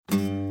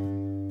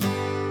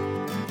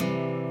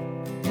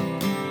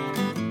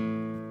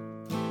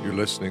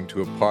listening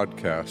to a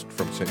podcast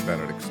from St.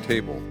 Benedict's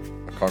Table,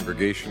 a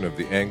congregation of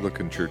the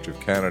Anglican Church of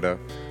Canada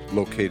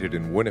located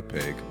in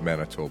Winnipeg,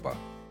 Manitoba.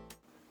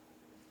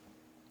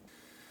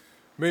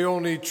 May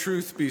only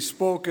truth be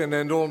spoken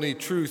and only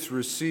truth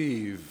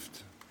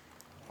received.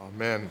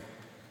 Amen.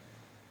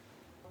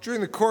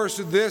 During the course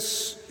of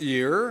this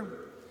year,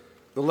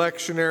 the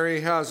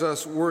lectionary has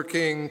us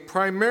working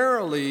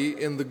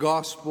primarily in the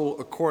Gospel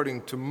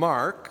according to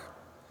Mark.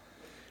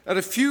 At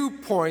a few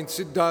points,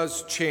 it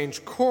does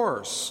change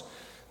course,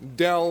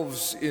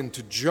 delves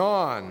into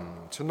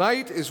John.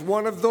 Tonight is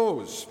one of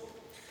those.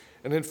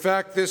 And in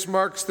fact, this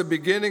marks the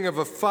beginning of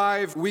a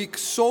 5-week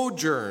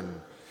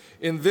sojourn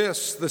in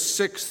this, the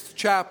 6th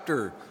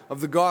chapter of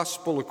the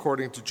Gospel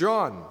according to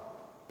John.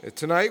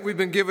 Tonight, we've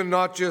been given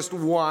not just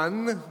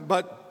one,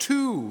 but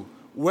two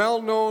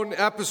well-known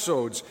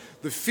episodes,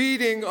 the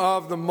feeding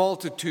of the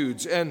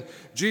multitudes and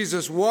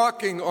Jesus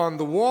walking on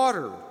the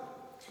water.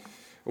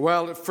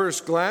 While at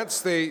first glance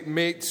they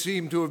may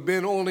seem to have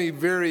been only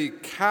very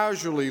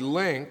casually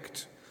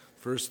linked,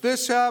 first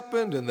this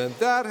happened and then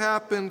that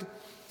happened,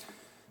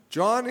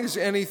 John is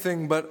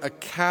anything but a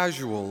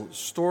casual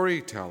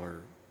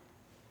storyteller.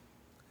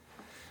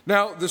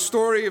 Now, the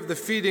story of the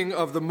feeding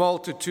of the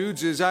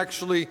multitudes is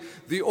actually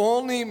the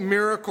only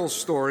miracle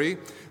story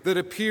that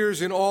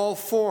appears in all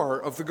 4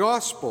 of the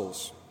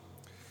Gospels.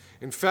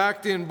 In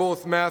fact, in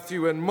both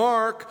Matthew and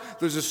Mark,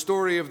 there's a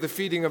story of the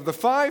feeding of the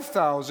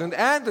 5,000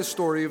 and a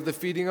story of the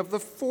feeding of the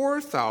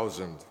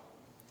 4,000.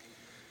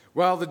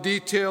 While the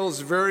details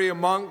vary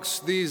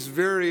amongst these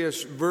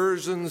various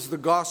versions the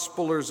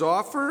Gospelers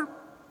offer,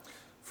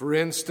 for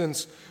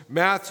instance,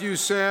 Matthew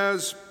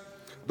says,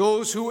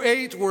 those who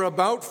ate were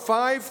about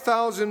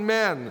 5,000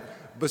 men,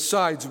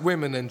 besides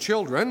women and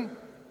children.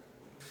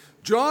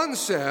 John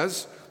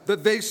says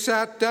that they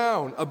sat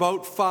down,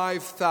 about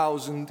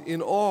 5,000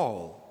 in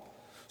all.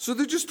 So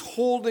they're just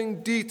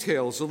holding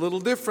details a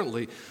little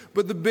differently,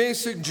 but the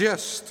basic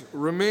gist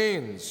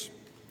remains.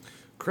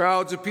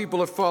 Crowds of people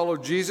have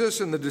followed Jesus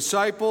and the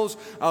disciples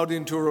out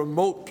into a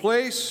remote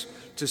place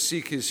to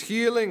seek his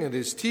healing and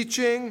his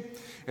teaching.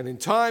 And in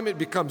time, it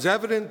becomes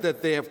evident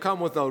that they have come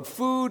without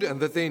food and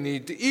that they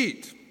need to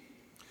eat.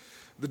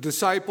 The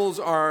disciples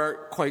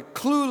are quite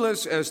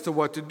clueless as to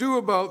what to do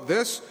about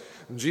this.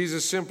 And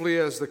Jesus simply,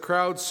 as the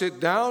crowd sit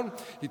down,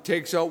 he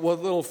takes out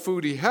what little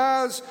food he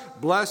has,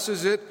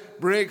 blesses it,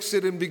 breaks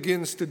it, and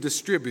begins to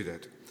distribute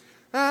it.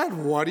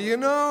 And what do you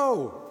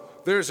know?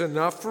 There's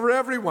enough for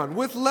everyone,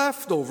 with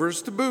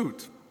leftovers to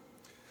boot.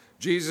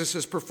 Jesus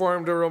has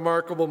performed a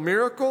remarkable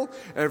miracle.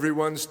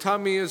 Everyone's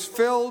tummy is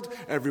filled.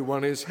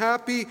 Everyone is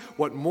happy.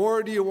 What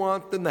more do you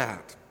want than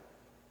that?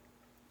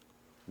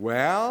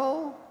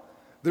 Well,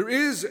 there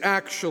is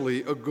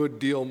actually a good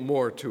deal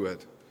more to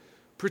it,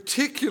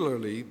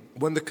 particularly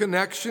when the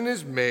connection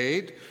is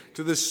made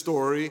to the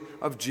story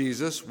of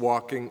Jesus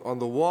walking on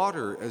the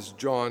water, as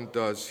John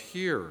does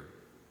here.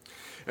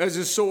 As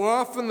is so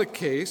often the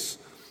case,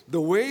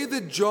 the way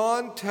that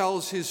John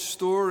tells his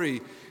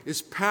story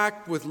is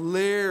packed with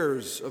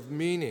layers of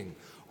meaning,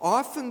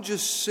 often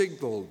just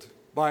signaled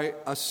by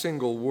a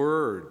single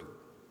word.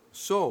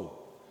 So,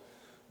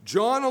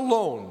 John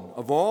alone,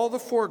 of all the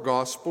 4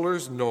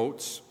 Gospelers,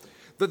 notes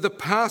that the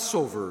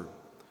Passover,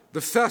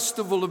 the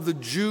festival of the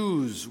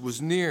Jews, was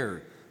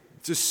near.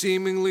 It's a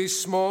seemingly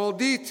small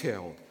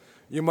detail.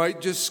 You might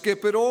just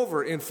skip it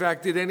over. In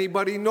fact, did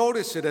anybody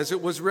notice it as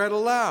it was read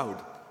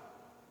aloud?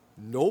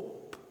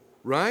 Nope,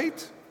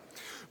 right?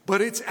 But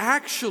it's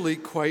actually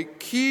quite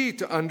key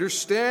to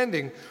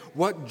understanding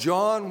what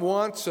John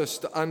wants us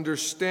to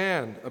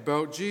understand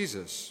about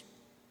Jesus.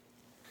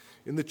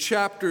 In the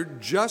chapter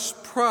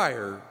just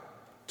prior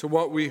to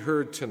what we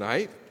heard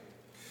tonight,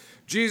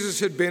 Jesus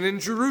had been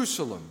in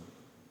Jerusalem,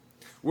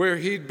 where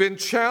he'd been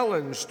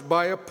challenged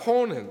by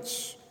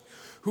opponents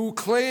who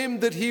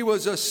claimed that he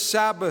was a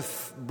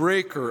Sabbath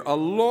breaker, a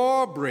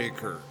law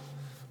breaker,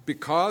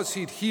 because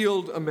he'd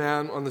healed a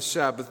man on the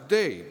Sabbath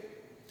day.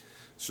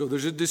 So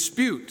there's a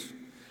dispute.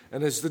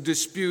 And as the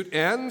dispute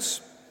ends,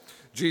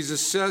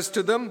 Jesus says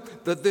to them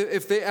that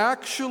if they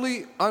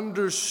actually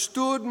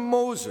understood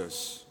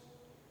Moses,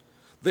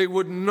 they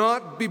would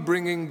not be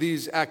bringing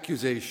these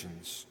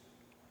accusations.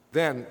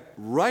 Then,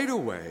 right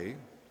away,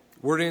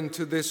 we're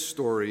into this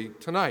story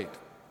tonight,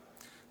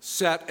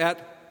 set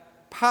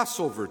at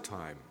Passover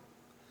time,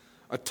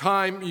 a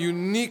time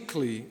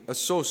uniquely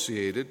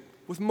associated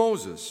with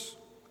Moses.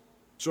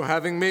 So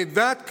having made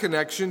that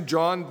connection,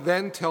 John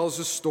then tells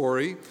a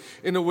story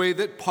in a way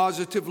that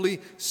positively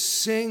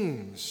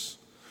sings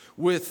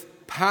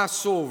with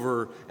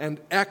Passover and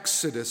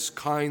Exodus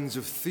kinds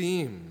of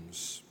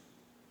themes.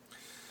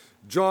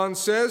 John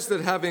says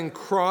that having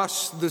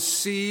crossed the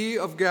Sea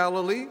of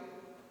Galilee,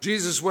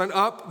 Jesus went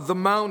up the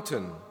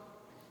mountain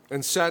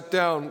and sat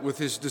down with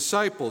his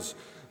disciples.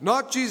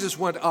 Not Jesus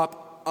went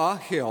up a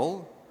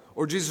hill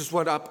or Jesus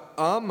went up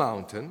a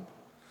mountain.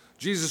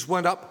 Jesus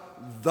went up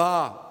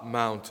the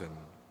mountain.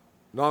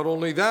 Not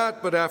only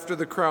that, but after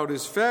the crowd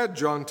is fed,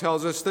 John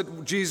tells us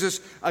that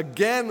Jesus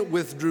again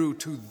withdrew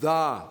to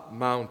the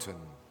mountain.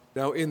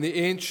 Now, in the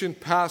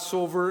ancient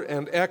Passover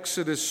and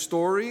Exodus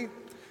story,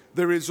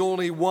 there is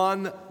only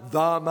one,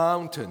 the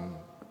mountain,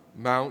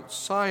 Mount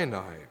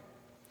Sinai,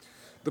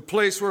 the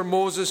place where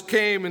Moses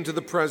came into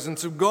the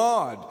presence of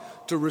God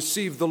to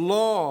receive the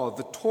law,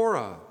 the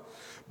Torah,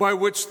 by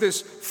which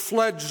this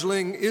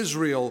fledgling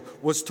Israel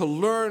was to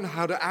learn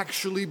how to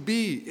actually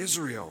be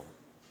Israel.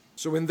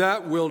 So in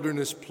that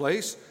wilderness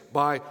place,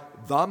 by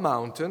the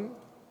mountain,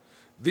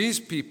 these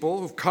people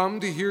who've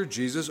come to hear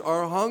Jesus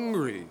are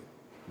hungry.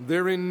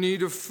 They're in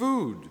need of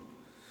food,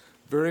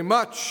 very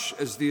much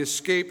as the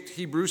escaped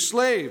Hebrew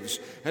slaves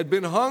had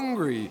been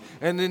hungry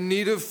and in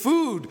need of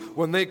food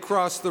when they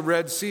crossed the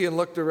Red Sea and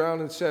looked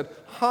around and said,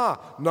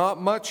 not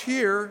much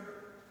here.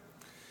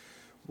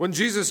 When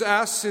Jesus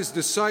asks his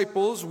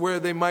disciples where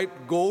they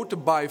might go to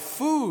buy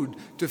food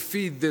to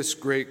feed this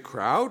great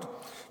crowd,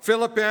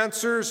 Philip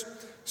answers,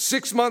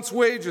 6 months'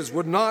 wages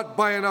would not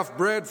buy enough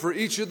bread for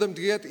each of them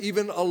to get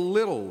even a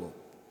little.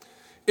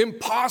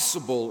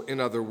 Impossible,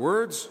 in other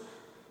words,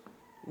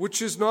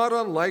 which is not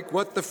unlike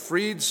what the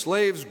freed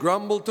slaves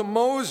grumbled to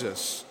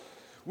Moses.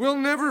 We'll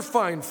never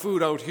find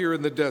food out here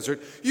in the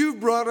desert. You've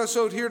brought us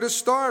out here to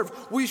starve.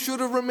 We should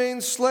have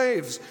remained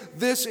slaves.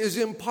 This is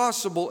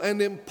impossible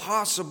and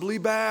impossibly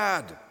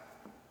bad.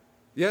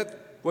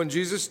 Yet, when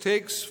Jesus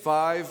takes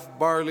 5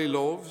 barley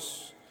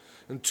loaves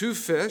and 2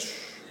 fish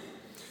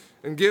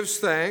and gives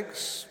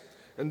thanks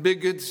and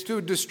begins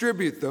to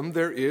distribute them,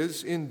 there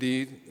is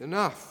indeed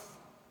enough.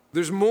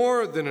 There's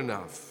more than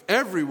enough.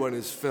 Everyone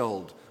is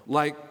filled,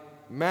 like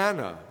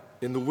manna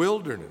in the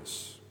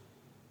wilderness.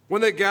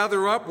 When they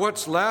gather up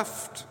what's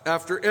left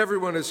after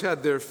everyone has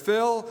had their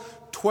fill,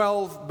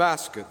 12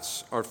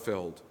 baskets are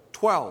filled.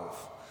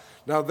 12.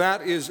 Now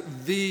that is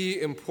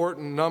the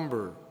important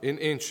number in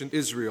ancient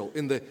Israel,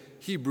 in the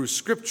Hebrew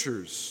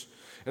Scriptures.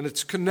 And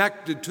it's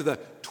connected to the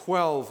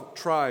 12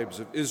 tribes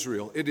of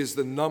Israel. It is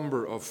the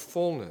number of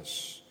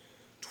fullness.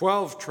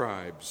 12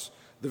 tribes,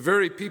 the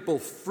very people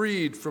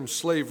freed from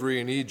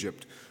slavery in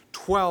Egypt.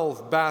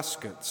 12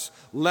 baskets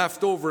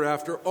left over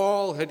after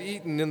all had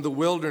eaten in the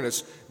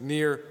wilderness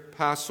near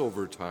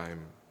Passover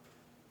time.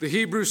 The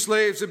Hebrew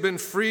slaves had been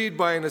freed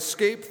by an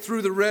escape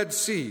through the Red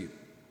Sea,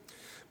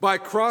 by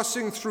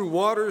crossing through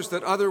waters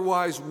that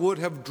otherwise would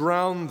have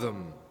drowned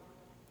them.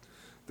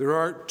 There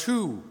are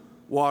 2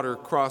 water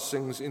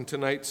crossings in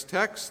tonight's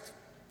text.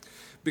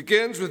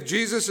 Begins with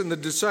Jesus and the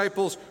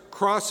disciples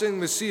crossing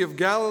the Sea of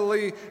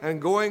Galilee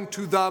and going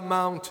to the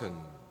mountain.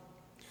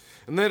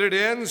 And then it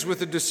ends with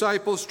the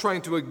disciples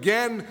trying to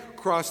again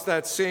cross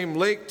that same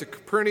lake to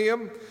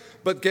Capernaum,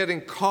 but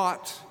getting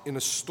caught in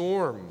a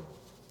storm.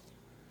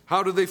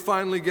 How do they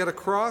finally get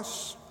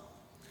across?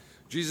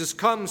 Jesus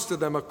comes to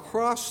them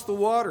across the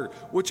water,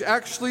 which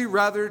actually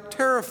rather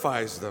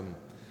terrifies them.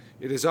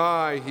 It is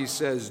I, he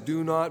says,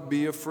 do not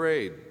be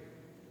afraid.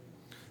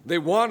 They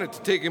wanted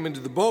to take him into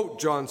the boat,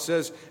 John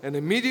says, and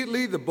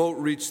immediately the boat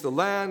reached the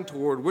land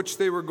toward which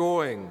they were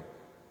going.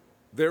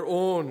 Their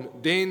own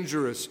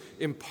dangerous,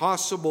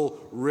 impossible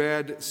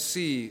Red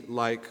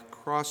Sea-like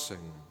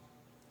crossing.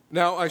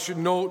 Now, I should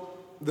note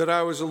that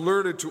I was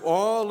alerted to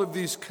all of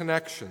these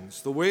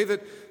connections, the way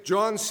that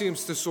John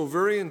seems to so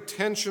very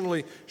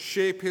intentionally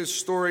shape his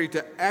story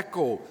to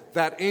echo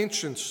that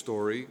ancient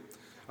story.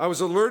 I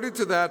was alerted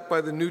to that by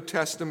the New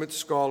Testament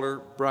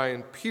scholar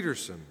Brian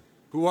Peterson,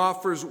 who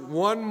offers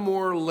one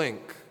more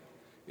link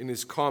in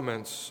his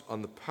comments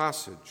on the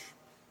passage.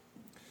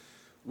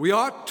 We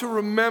ought to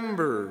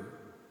remember,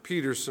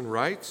 Peterson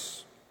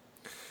writes,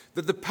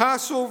 that the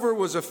Passover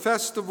was a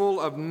festival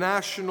of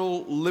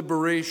national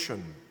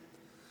liberation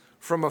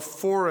from a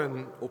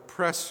foreign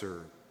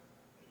oppressor.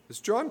 As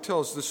John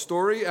tells the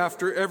story,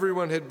 after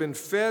everyone had been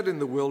fed in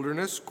the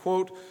wilderness,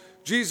 quote,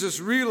 Jesus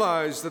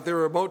realized that they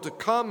were about to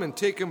come and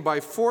take him by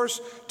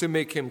force to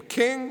make him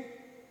king,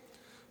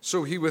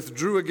 so he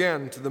withdrew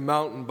again to the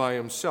mountain by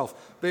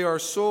himself. They are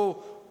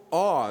so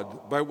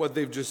awed by what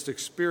they've just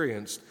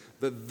experienced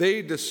that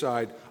they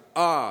decide,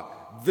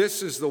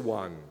 this is the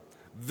one.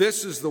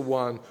 This is the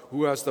one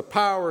who has the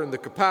power and the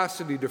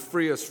capacity to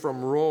free us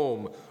from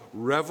Rome.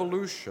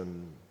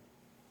 Revolution.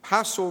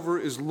 Passover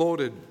is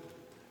loaded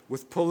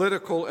with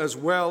political as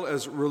well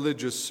as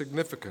religious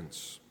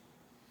significance,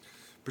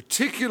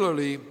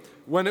 particularly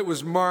when it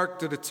was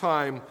marked at a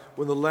time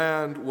when the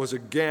land was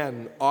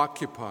again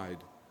occupied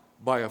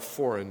by a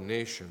foreign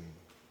nation,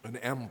 an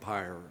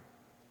empire.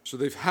 So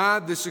they've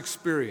had this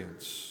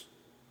experience,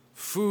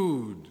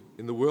 food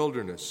in the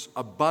wilderness,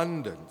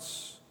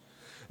 abundance.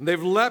 And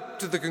they've leapt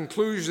to the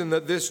conclusion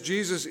that this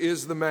Jesus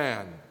is the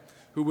man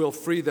who will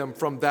free them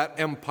from that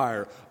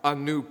empire, a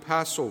new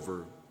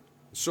Passover.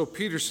 So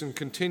Peterson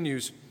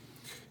continues,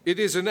 it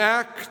is an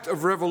act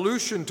of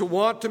revolution to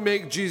want to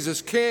make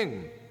Jesus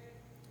king.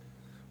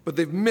 But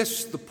they've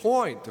missed the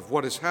point of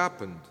what has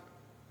happened.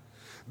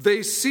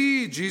 They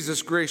see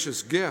Jesus'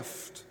 gracious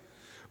gift,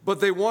 but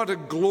they want a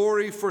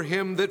glory for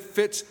him that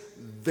fits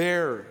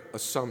their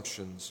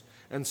assumptions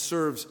and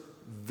serves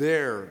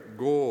their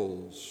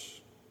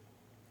goals.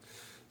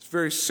 It's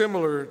very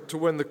similar to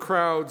when the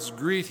crowds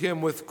greet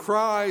him with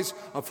cries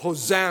of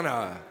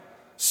Hosanna,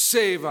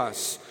 Save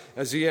us,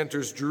 as he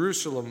enters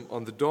Jerusalem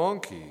on the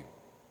donkey.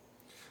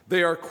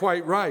 They are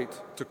quite right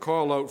to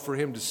call out for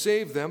him to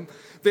save them.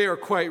 They are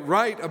quite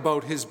right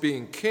about his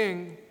being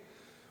king,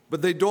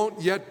 but they don't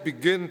yet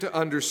begin to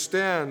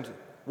understand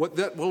what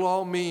that will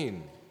all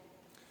mean.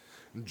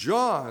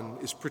 John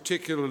is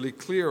particularly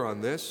clear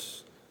on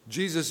this.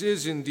 Jesus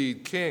is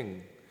indeed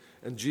king,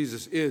 and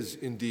Jesus is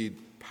indeed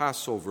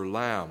Passover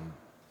lamb.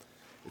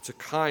 It's a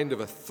kind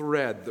of a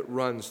thread that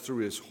runs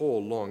through his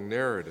whole long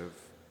narrative.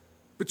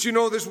 But you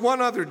know, there's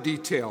one other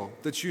detail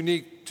that's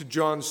unique to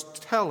John's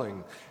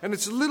telling, and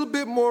it's a little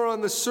bit more on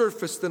the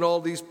surface than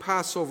all these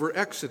Passover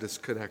Exodus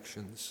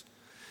connections.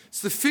 It's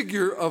the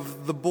figure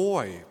of the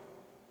boy.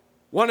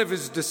 One of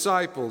his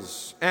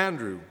disciples,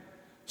 Andrew,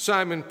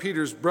 Simon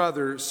Peter's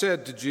brother,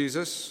 said to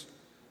Jesus,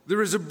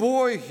 "There is a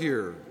boy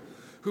here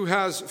who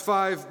has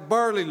 5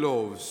 barley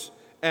loaves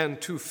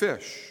and 2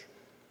 fish.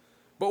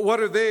 But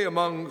what are they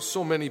among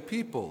so many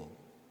people?"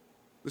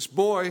 This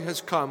boy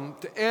has come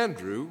to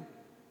Andrew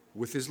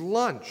with his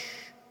lunch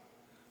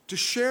to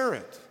share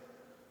it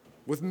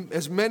with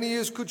as many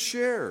as could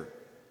share.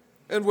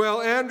 And while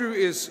Andrew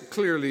is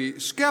clearly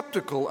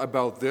skeptical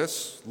about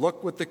this,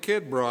 look what the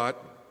kid brought,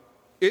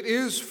 it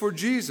is for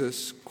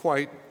Jesus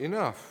quite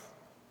enough.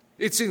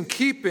 It's in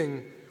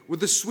keeping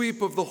with the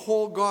sweep of the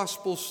whole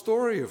gospel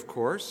story, of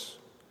course,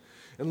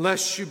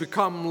 unless you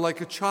become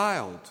like a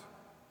child.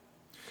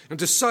 And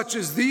to such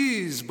as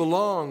these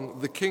belong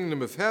the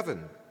kingdom of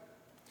heaven.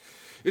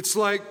 It's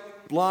like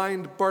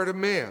blind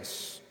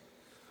Bartimaeus,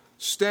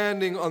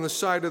 standing on the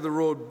side of the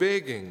road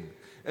begging,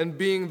 and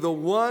being the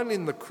one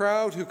in the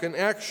crowd who can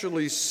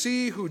actually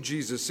see who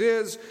Jesus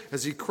is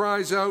as he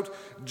cries out,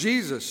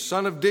 "Jesus,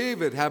 Son of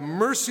David, have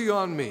mercy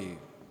on me."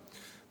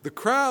 The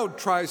crowd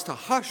tries to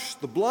hush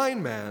the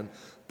blind man,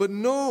 but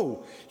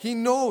no, he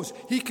knows,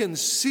 he can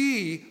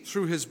see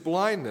through his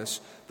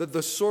blindness that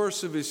the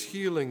source of his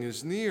healing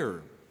is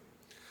near.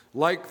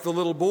 Like the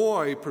little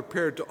boy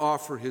prepared to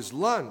offer his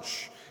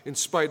lunch in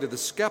spite of the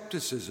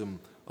skepticism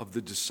of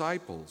the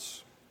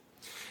disciples.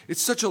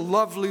 It's such a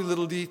lovely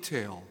little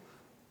detail.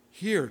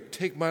 Here,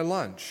 take my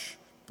lunch.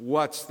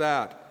 What's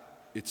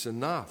that? It's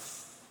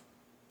enough.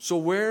 So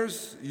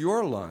where's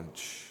your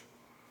lunch?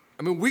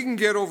 I mean, we can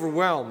get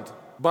overwhelmed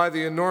by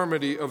the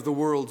enormity of the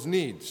world's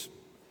needs,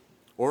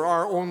 or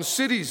our own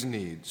city's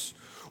needs,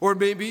 or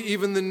maybe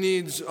even the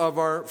needs of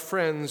our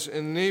friends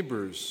and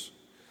neighbors.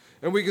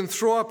 And we can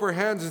throw up our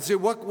hands and say,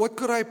 what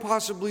could I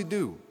possibly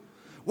do?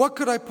 What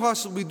could I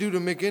possibly do to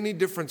make any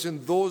difference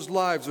in those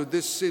lives or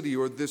this city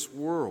or this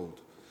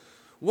world?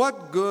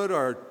 What good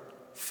are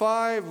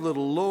 5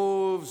 little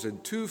loaves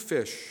and 2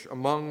 fish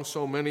among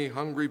so many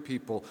hungry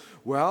people?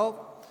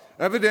 Well,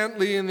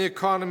 evidently in the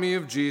economy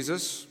of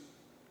Jesus,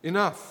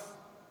 enough.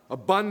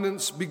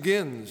 Abundance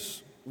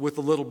begins with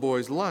the little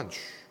boy's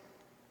lunch.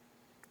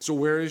 So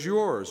where is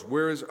yours?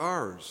 Where is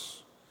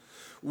ours?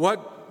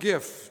 What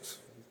gift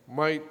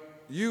might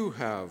you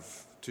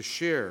have to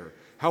share,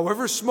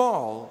 however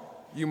small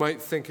you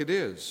might think it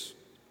is?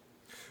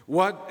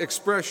 What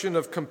expression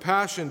of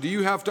compassion do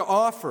you have to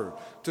offer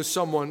to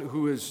someone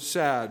who is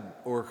sad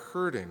or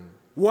hurting?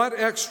 What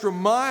extra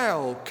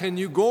mile can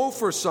you go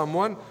for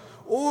someone?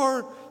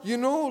 Or,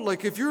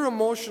 like if your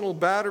emotional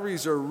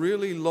batteries are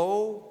really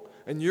low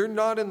and you're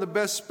not in the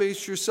best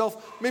space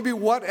yourself, maybe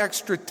what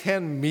extra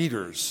 10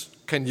 meters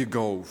can you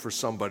go for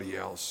somebody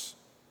else?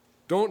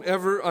 Don't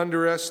ever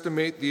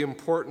underestimate the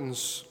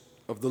importance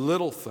of the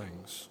little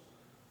things,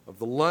 of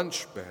the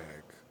lunch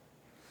bag.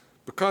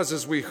 Because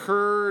as we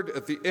heard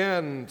at the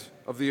end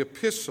of the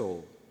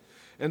epistle,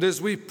 and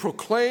as we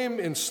proclaim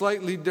in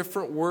slightly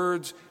different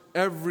words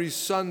every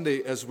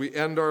Sunday as we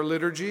end our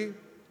liturgy,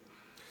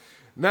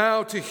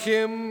 now to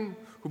him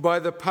who by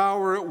the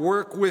power at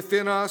work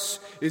within us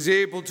is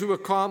able to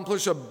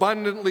accomplish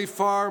abundantly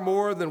far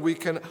more than we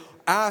can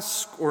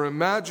ask or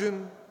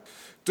imagine,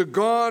 to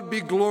God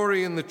be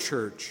glory in the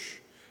church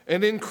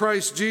and in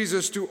Christ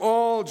Jesus to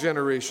all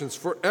generations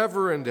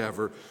forever and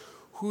ever,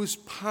 whose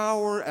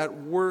power at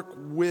work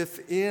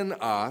within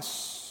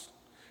us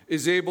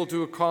is able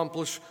to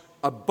accomplish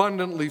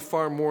abundantly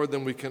far more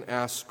than we can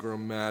ask or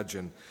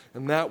imagine.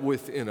 And that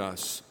within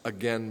us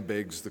again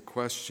begs the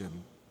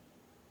question,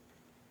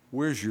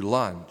 where's your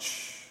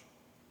lunch?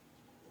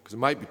 Because it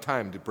might be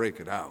time to break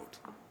it out.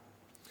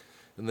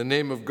 In the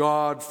name of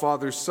God,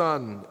 Father,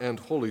 Son, and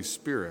Holy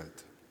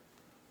Spirit.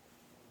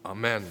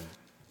 Amen.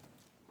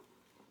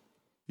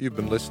 You've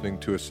been listening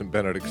to a St.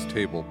 Benedict's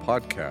Table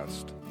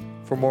podcast.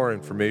 For more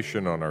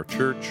information on our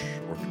church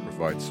or to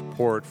provide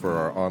support for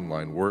our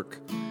online work,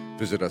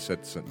 visit us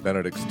at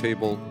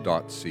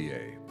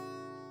stbenedictstable.ca.